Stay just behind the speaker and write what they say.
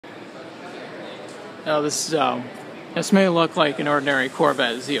Now this may look like an ordinary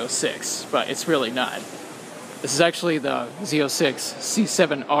Corvette Z06, but it's really not. This is actually the Z06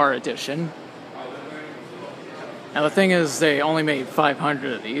 C7.R edition. Now the thing is, they only made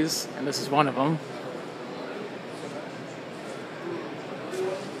 500 of these, and this is one of them.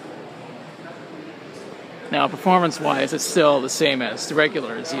 Now performance-wise, it's still the same as the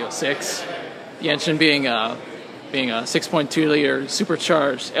regular Z06. The engine being a 6.2-liter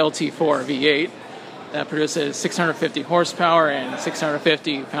supercharged LT4 V8 that produces 650 horsepower and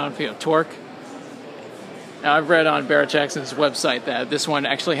 650 pound-feet of torque. Now I've read on Barrett-Jackson's website that this one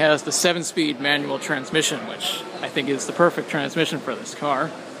actually has the 7-speed manual transmission, which I think is the perfect transmission for this car.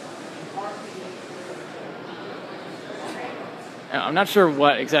 Now, I'm not sure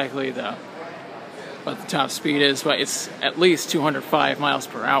what exactly the top speed is, but it's at least 205 miles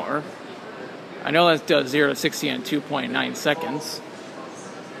per hour. I know that does 0 to 60 in 2.9 seconds.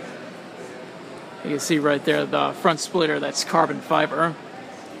 You can see right there the front splitter, that's carbon fiber.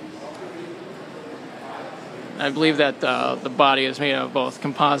 I believe that the body is made of both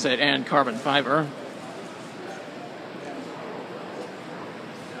composite and carbon fiber.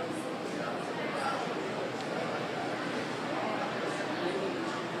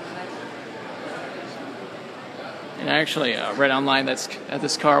 And I actually read online that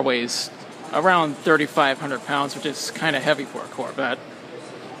this car weighs around 3,500 pounds, which is kind of heavy for a Corvette.